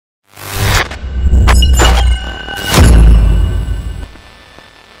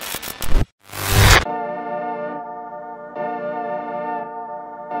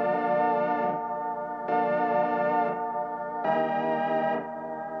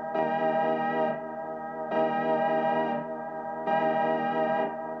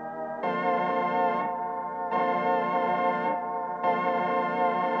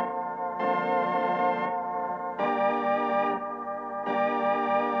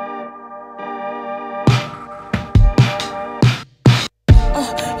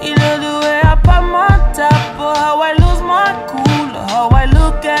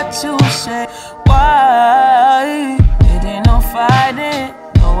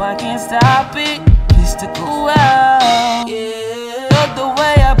I can't stop it. Please to go out. Love the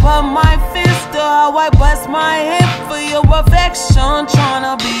way I put my fist to how I bust my hip for your affection.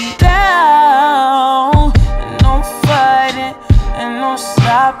 Tryna be down, and no fighting, and no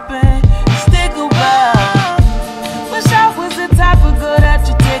stopping. Stick around. Wish I was the type of girl that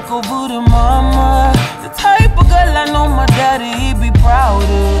you take over to mama. The type of girl I know my daddy, he'd be proud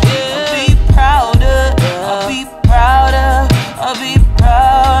of. I'll be proud of, I'll be proud of, I'll be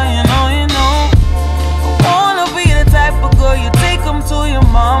proud, you know. I wanna be the type of girl you take them to your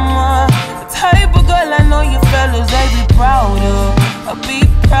mama. The type of girl I know your fellas, they be proud of. I'll be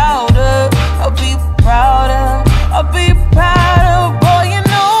proud of, I'll be proud of, I'll be proud of, boy, you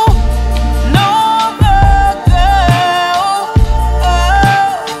know. Normal girl, oh,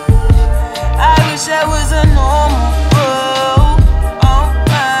 I wish I was a normal girl. Oh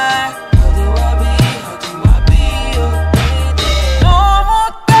my, how do I be your baby? Normal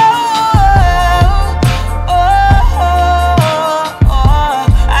girl, oh,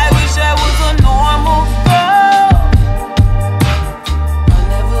 I wish I was a normal girl. I'll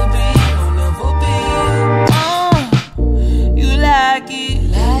never be. You like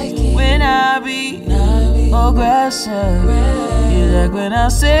it when I be aggressive. You like when I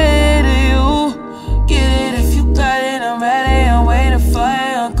say to you, get it if you got it, I'm ready, I'm waiting for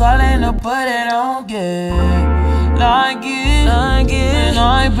it, I'm calling to put it on, yeah. Like it, and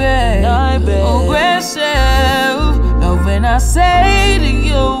I bet, aggressive. Love when I say to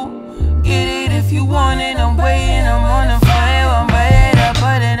you, get it if you want it, I'm waiting, I'm on the fire, I'm ready to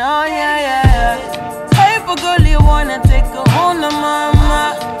put it on, yeah. Type of girl you wanna take her home to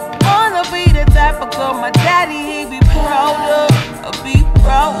mama. Wanna be the type of girl my daddy, he be proud of. I'll be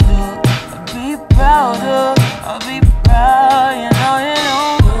proud of, I'll be proud of, I'll be proud, you know.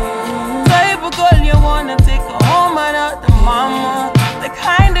 Type of girl you wanna take her home out to mama. The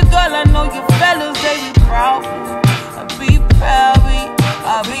kind of girl I know your fellas, they be proud of. I'll be proud,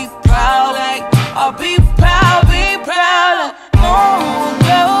 I'll be proud, like I'll be proud, like normal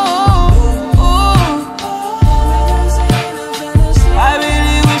girl. I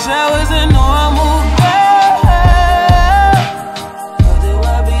really wish I was a normal girl. How do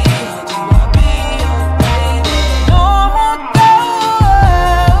I be your baby? Normal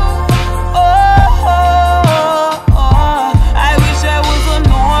girl. Oh, I wish I was a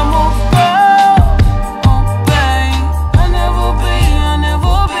normal girl. Oh, babe, I'll never be.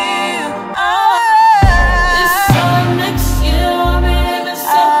 This time next year I'll be living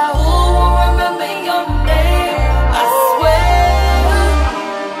so cool, won't remember your name, I swear.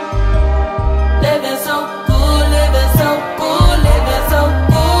 Living so good, living so good, living so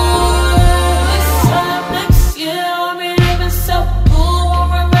good. This time next year I'll be living so cool,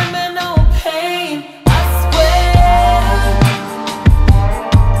 won't remember no pain, I swear.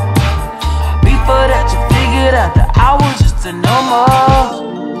 Before that you figured out that I was just a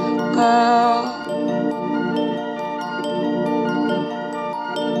normal girl.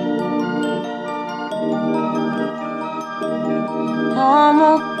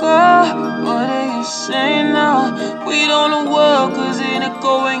 Normal girl, what do you say now? Quit on the world cause it ain't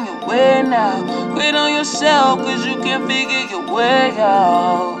going your way now. Quit on yourself cause you can't figure your way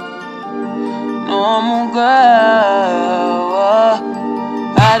out. Normal girl.